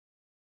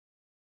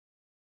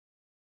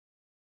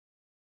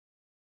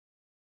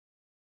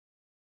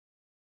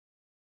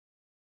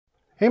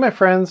Hey my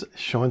friends,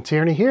 Sean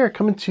Tierney here,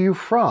 coming to you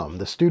from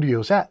the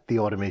studios at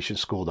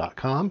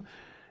theautomationschool.com.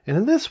 And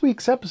in this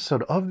week's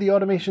episode of The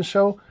Automation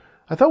Show,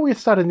 I thought we'd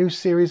start a new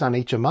series on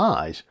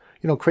HMIs.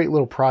 Create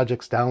little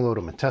projects, download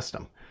them, and test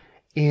them.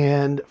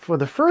 And for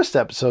the first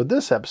episode,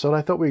 this episode,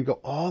 I thought we'd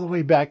go all the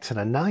way back to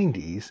the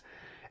 90s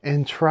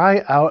and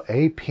try out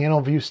a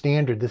PanelView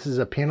standard. This is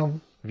a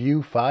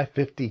PanelView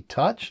 550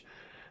 Touch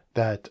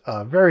that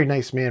a very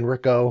nice man,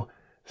 Rico,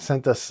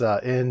 sent us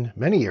in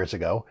many years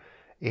ago.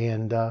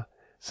 And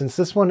since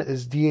this one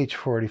is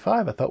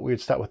DH-485, I thought we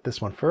would start with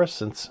this one first,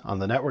 since on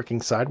the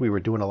networking side, we were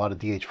doing a lot of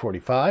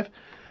DH-485.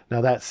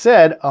 Now that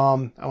said,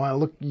 I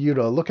want you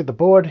to look at the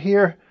board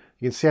here.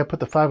 You can see I put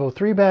the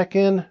 503 back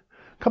in. A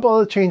couple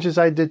other changes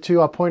I did too,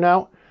 I'll point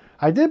out.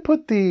 I did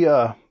put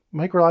the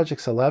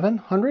MicroLogix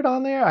 1100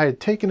 on there. I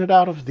had taken it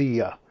out of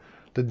the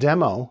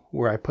demo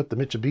where I put the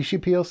Mitsubishi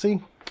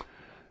PLC.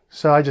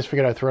 So I just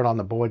figured I'd throw it on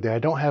the board there. I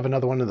don't have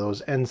another one of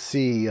those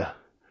NC...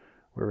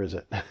 where is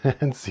it?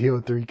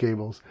 NC03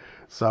 cables.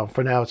 So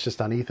for now, it's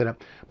just on Ethernet.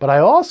 But I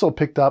also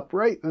picked up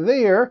right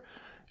there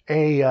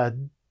a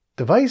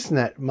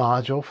DeviceNet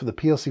module for the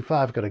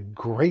PLC-5. Got a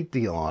great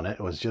deal on it.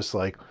 It was just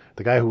like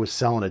the guy who was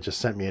selling it just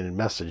sent me a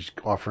message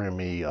offering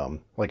me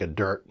like a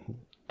dirt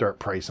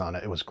price on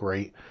it. It was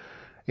great.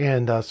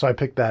 And so I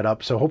picked that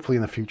up. So hopefully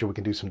in the future we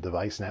can do some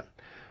DeviceNet.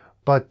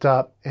 But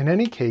in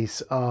any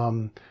case,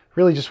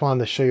 really just wanted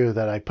to show you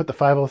that I put the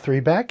 503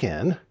 back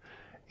in.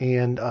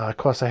 And of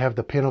course I have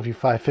the PanelView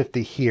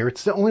 550 here.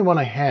 It's the only one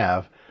I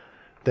have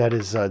that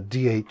is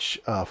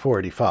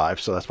DH-485,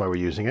 so that's why we're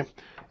using it.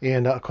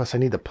 And of course I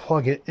need to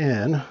plug it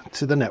in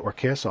to the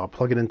network here, so I'll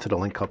plug it into the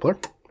link coupler.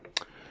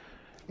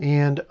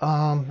 And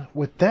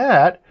with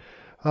that,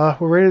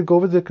 we're ready to go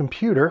over to the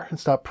computer and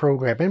start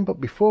programming.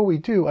 But before we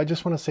do, I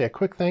just want to say a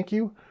quick thank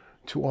you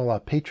to all our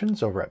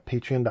patrons over at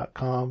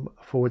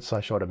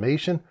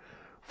patreon.com/automation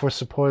for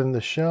supporting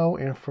the show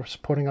and for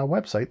supporting our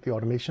website,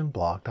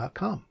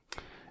 theautomationblog.com.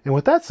 And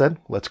with that said,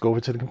 let's go over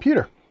to the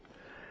computer.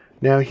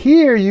 Now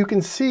here you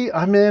can see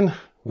I'm in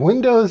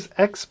Windows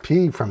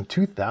XP from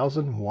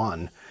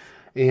 2001.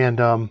 And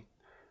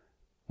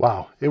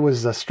wow, it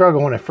was a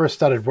struggle when I first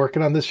started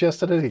working on this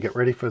yesterday to get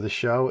ready for the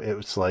show. It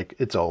was like,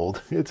 it's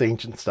old, it's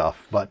ancient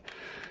stuff. But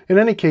in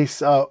any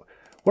case,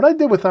 what I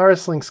did with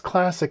RS-Links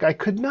Classic, I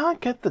could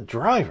not get the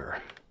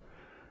driver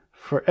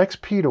for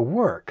XP to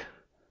work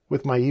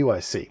with my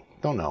UIC.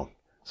 Don't know.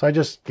 So I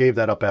just gave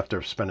that up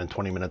after spending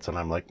 20 minutes, and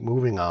I'm like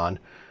moving on.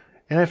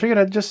 And I figured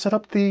I'd just set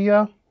up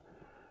the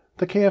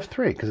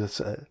KF3 because it's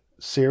a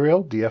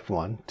serial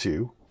DF1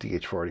 to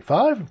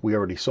DH-485. We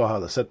already saw how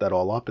to set that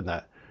all up in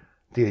that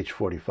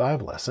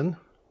DH-485 lesson.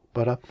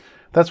 But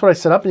that's what I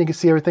set up, and you can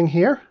see everything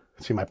here.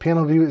 See, my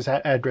panel view is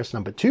at address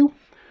number 2,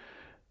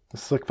 the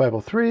SLC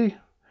 503,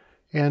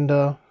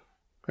 and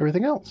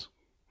everything else.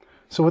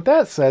 So with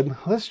that said,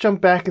 let's jump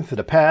back into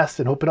the past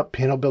and open up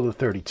PanelBuilder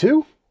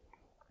 32.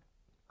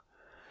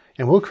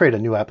 And we'll create a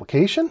new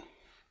application.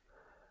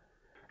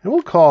 And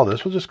we'll call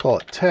this, we'll just call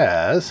it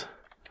TAS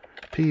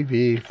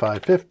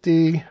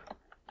PV550.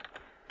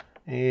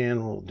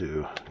 And we'll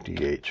do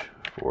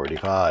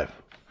DH-485.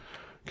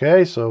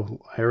 Okay, so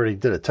I already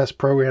did a test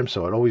program,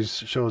 so it always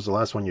shows the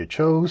last one you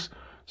chose.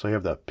 So you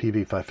have the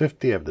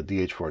PV550, I have the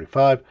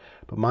DH-485,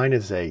 but mine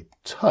is a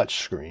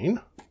touch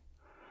screen.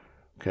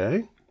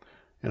 Okay,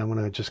 and I'm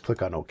going to just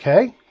click on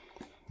OK.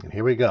 And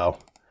here we go.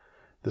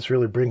 This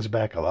really brings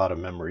back a lot of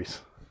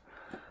memories.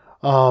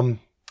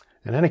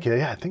 In any case,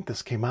 yeah, I think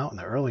this came out in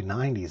the early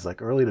 90s,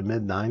 like early to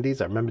mid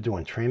 90s. I remember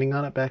doing training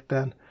on it back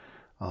then.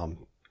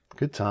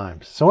 Good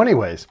times. So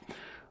anyways,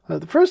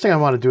 the first thing I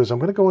want to do is I'm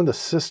going to go into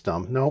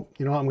System. Nope,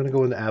 you know what? I'm going to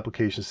go into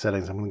Application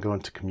Settings. I'm going to go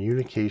into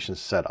Communication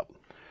Setup.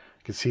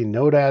 You can see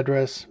node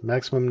address,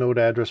 maximum node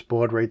address,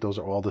 baud rate. Those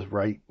are all the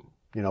right,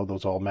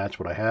 those all match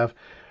what I have.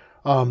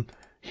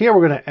 Here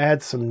we're going to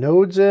add some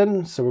nodes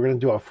in. So we're going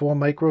to do our 4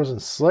 micros and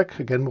SLC.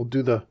 Again, we'll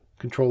do the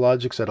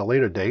ControlLogix at a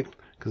later date,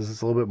 because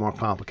it's a little bit more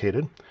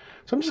complicated.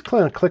 So I'm just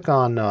going to click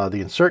on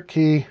the insert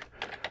key,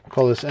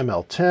 call this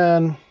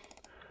ML10,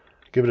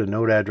 give it a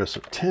node address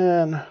of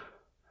 10,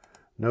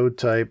 node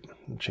type,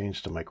 and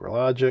change to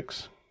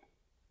MicroLogix.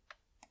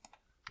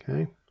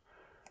 Okay.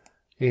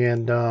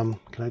 And can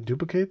I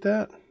duplicate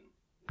that?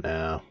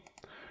 No.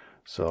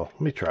 So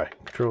let me try.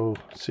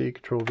 Control-C,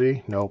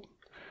 Control-V. Nope.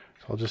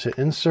 So I'll just hit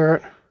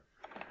insert,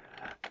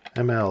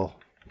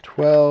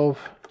 ML12,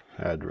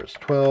 address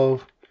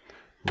 12,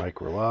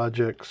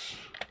 MicroLogix.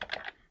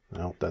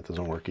 No, that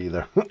doesn't work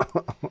either.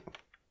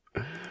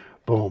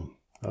 Boom.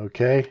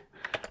 Okay.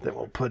 Then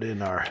we'll put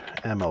in our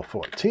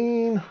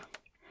ML14,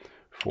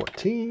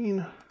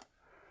 14,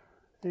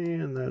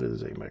 and that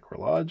is a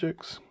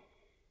MicroLogix.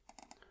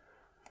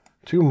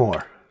 2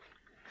 more.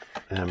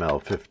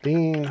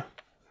 ML15,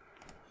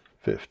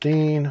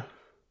 15,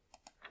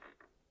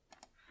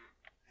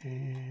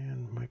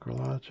 and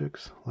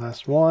MicroLogix.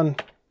 Last one.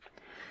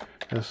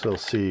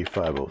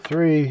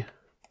 SLC-503.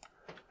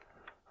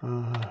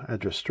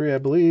 Address 3, I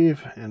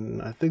believe,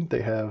 and I think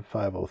they have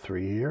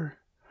 503 here.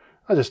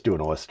 I'll just do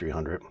an OS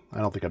 300. I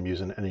don't think I'm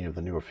using any of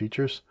the newer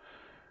features.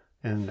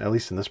 and at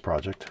least in this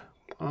project.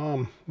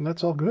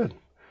 That's all good.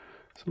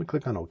 So let me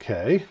click on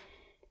OK.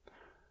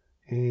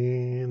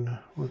 And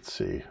let's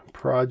see,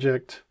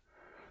 project.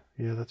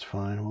 Yeah, that's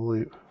fine.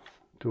 We'll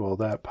do all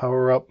that.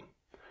 Power up,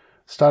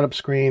 startup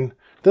screen.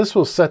 This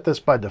will set this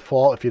by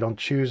default if you don't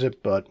choose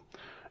it, but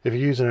if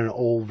you're using an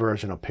old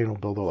version of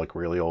PanelBuilder, like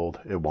really old,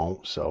 it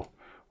won't. So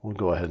we'll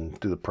go ahead and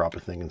do the proper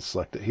thing and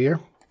select it here.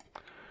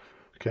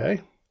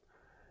 Okay.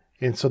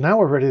 And so now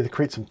we're ready to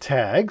create some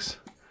tags.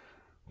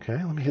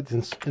 Okay, let me hit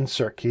the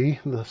insert key.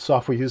 The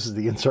software uses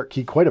the insert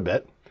key quite a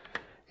bit.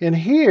 And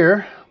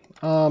here,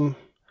 I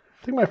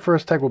think my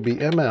first tag will be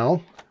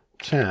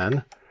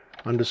ML10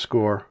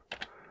 underscore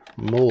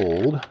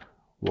mold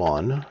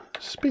 1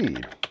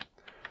 speed.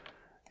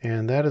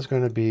 And that is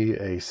going to be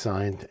a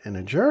signed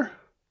integer.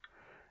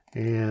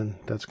 And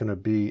that's going to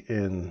be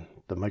in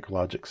the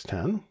MicroLogix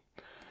 10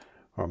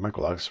 or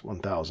MicroLogix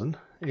 1000.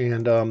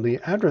 And the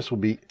address will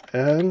be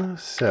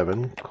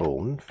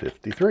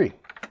N7:53.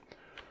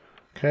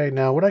 Okay,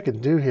 now what I can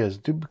do here is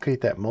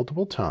duplicate that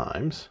multiple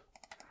times.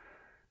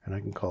 And I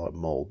can call it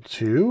mold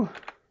 2,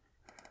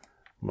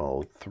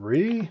 mold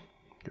 3.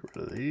 Get rid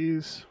of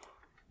these.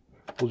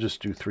 We'll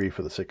just do 3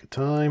 for the sake of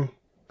time.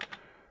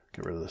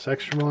 Get rid of this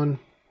extra one.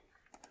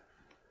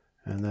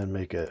 And then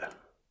make it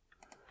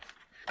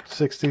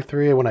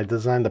 63. When I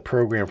designed the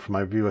program for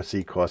my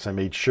VUSE course, I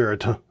made sure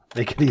to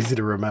make it easy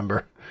to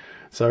remember.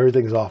 So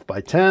everything's off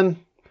by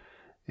 10.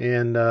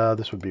 And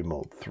this would be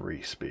mold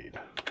 3 speed.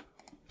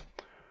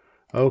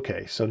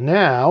 Okay, so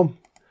now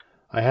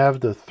I have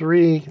the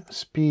 3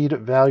 speed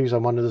values I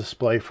want to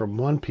display from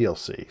one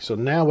PLC. So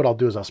now what I'll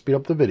do is I'll speed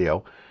up the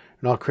video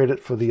and I'll create it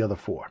for the other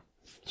 4.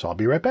 So I'll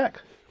be right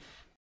back.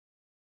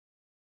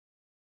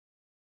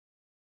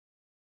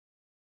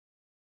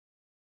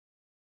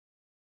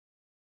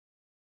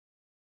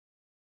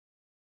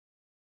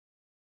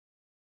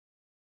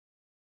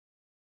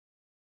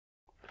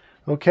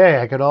 Okay,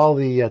 I got all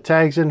the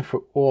tags in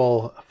for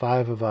all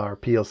 5 of our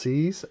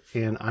PLCs,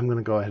 and I'm going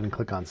to go ahead and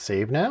click on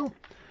Save Now.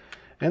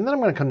 And then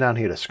I'm going to come down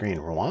here to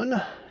Screen 1,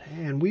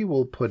 and we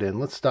will put in,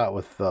 let's start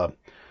with a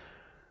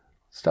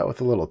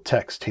little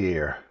text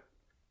here.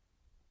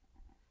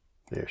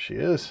 There she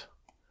is.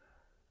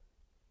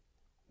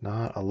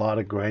 Not a lot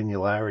of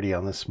granularity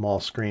on this small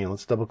screen.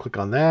 Let's double click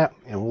on that,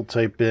 and we'll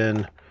type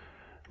in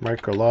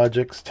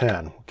MicroLogix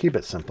 10. We'll keep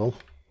it simple.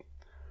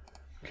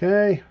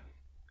 Okay.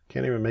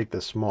 Can't even make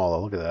this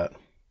smaller. Look at that.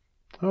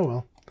 Oh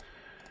well.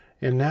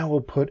 And now we'll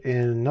put in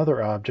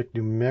another object,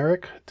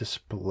 numeric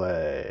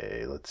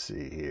display. Let's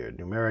see here.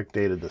 Numeric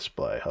data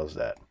display. How's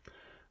that?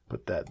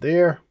 Put that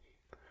there.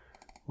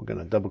 We're going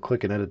to double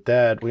click and edit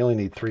that. We only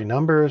need 3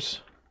 numbers.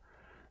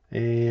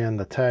 And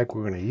the tag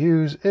we're going to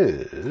use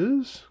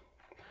is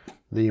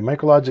the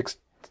MicroLogix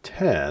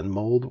 10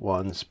 mold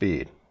 1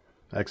 speed.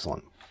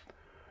 Excellent.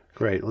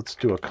 Great. Let's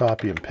do a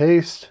copy and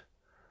paste.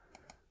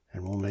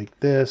 And we'll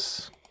make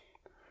this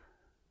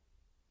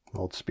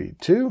mold speed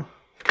 2.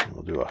 And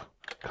we'll do a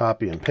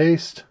copy and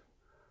paste.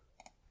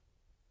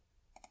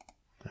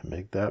 And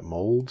make that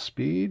mold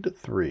speed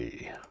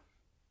 3.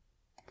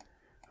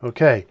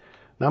 Okay.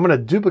 Now I'm going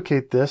to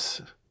duplicate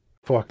this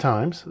 4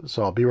 times.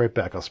 So I'll be right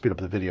back. I'll speed up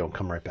the video and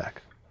come right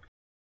back.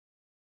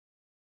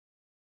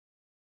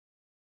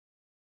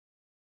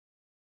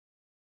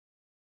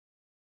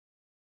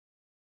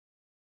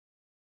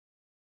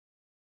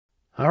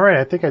 All right,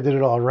 I think I did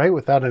it all right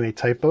without any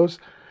typos.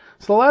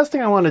 So the last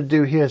thing I want to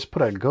do here is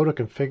put a Go to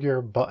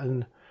Configure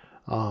button.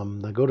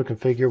 The Go to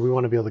Configure, we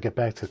want to be able to get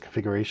back to the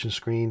configuration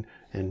screen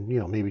and,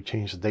 maybe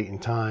change the date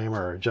and time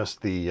or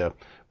adjust the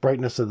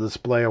brightness of the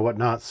display or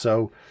whatnot.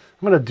 So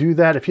I'm going to do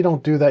that. If you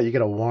don't do that, you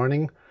get a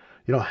warning.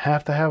 You don't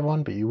have to have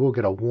one, but you will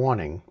get a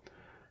warning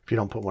if you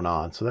don't put one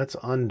on. So that's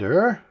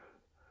under,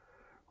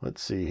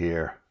 let's see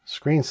here,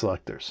 screen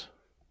selectors.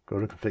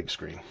 Go to config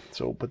screen.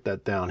 So we'll put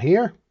that down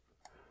here.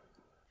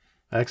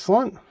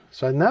 Excellent.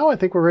 So now I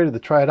think we're ready to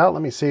try it out.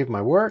 Let me save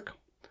my work.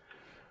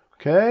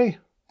 Okay.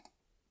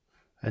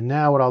 And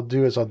now what I'll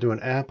do is I'll do an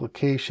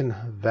application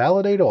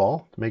validate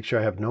all to make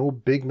sure I have no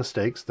big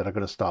mistakes that are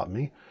going to stop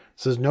me. It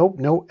says nope,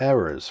 no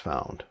errors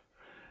found.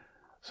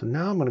 So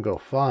now I'm going to go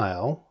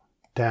File,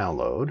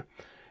 Download.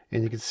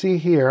 And you can see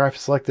here I've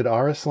selected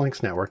RS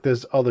Links Network.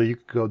 There's other, you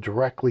can go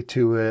directly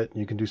to it.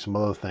 You can do some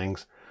other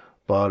things.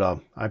 But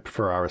I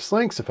prefer RS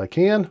Links if I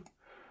can.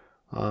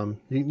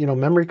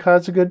 Memory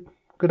card's a good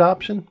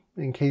option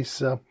in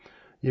case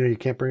you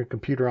can't bring a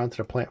computer onto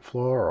the plant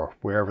floor or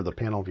wherever the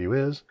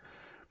PanelView is.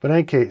 But in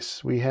any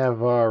case, we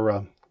have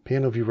our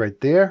PanelView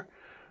right there.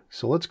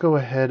 So let's go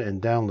ahead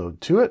and download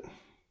to it.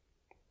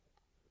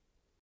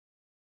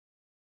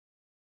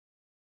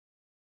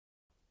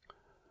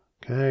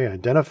 Okay,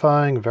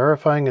 identifying,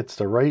 verifying it's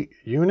the right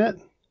unit.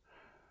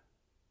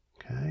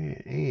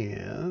 Okay,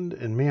 and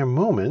in mere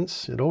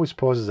moments, it always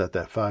pauses at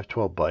that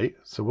 512 byte.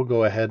 So we'll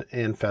go ahead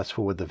and fast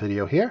forward the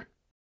video here.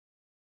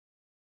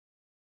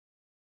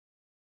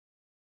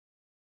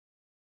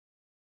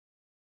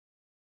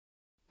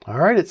 All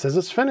right, it says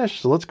it's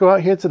finished. So let's go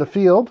out here to the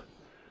field.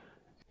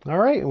 All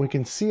right, and we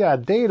can see our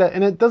data,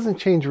 and it doesn't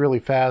change really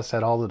fast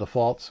at all the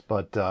defaults,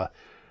 but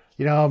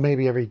you know,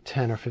 maybe every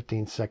 10 or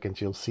 15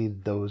 seconds you'll see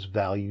those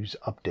values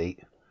update.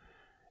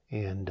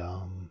 And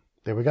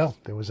there we go.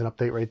 There was an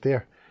update right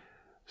there.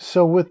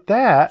 So with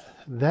that,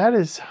 that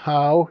is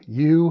how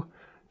you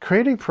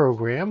create a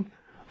program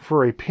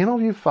for a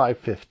PanelView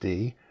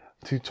 550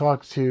 to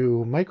talk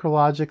to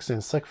MicroLogix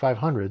and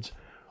SLC-500s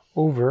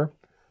over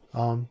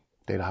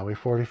Data Highway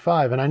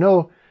 485. And I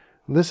know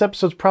this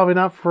episode's probably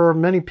not for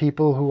many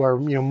people who are,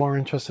 you know, more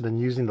interested in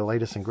using the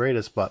latest and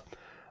greatest, but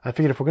I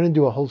figured if we're going to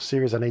do a whole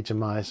series on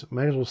HMIs,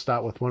 might as well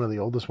start with one of the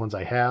oldest ones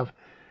I have.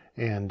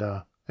 And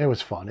it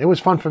was fun. It was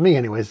fun for me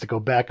anyways to go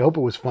back. I hope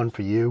it was fun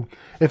for you.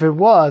 If it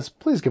was,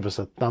 please give us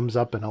a thumbs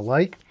up and a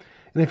like.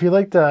 And if you'd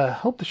like to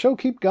help the show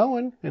keep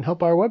going and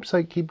help our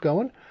website keep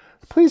going,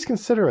 please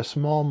consider a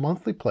small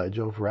monthly pledge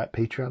over at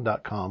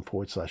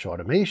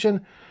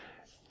patreon.com/automation.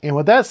 And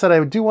with that said,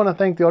 I do want to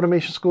thank the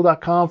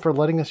automationschool.com for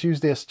letting us use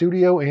their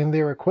studio and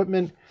their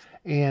equipment,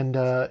 and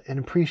an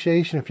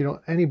appreciation if you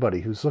know anybody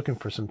who's looking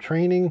for some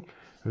training,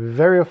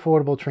 very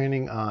affordable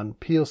training on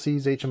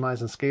PLCs,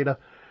 HMIs, and SCADA.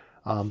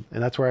 And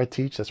that's where I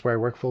teach. That's where I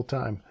work full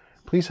time.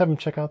 Please have them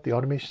check out the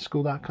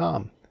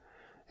automationschool.com.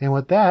 And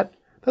with that,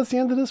 that's the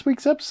end of this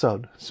week's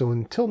episode. So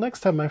until next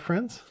time, my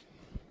friends,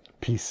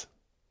 peace.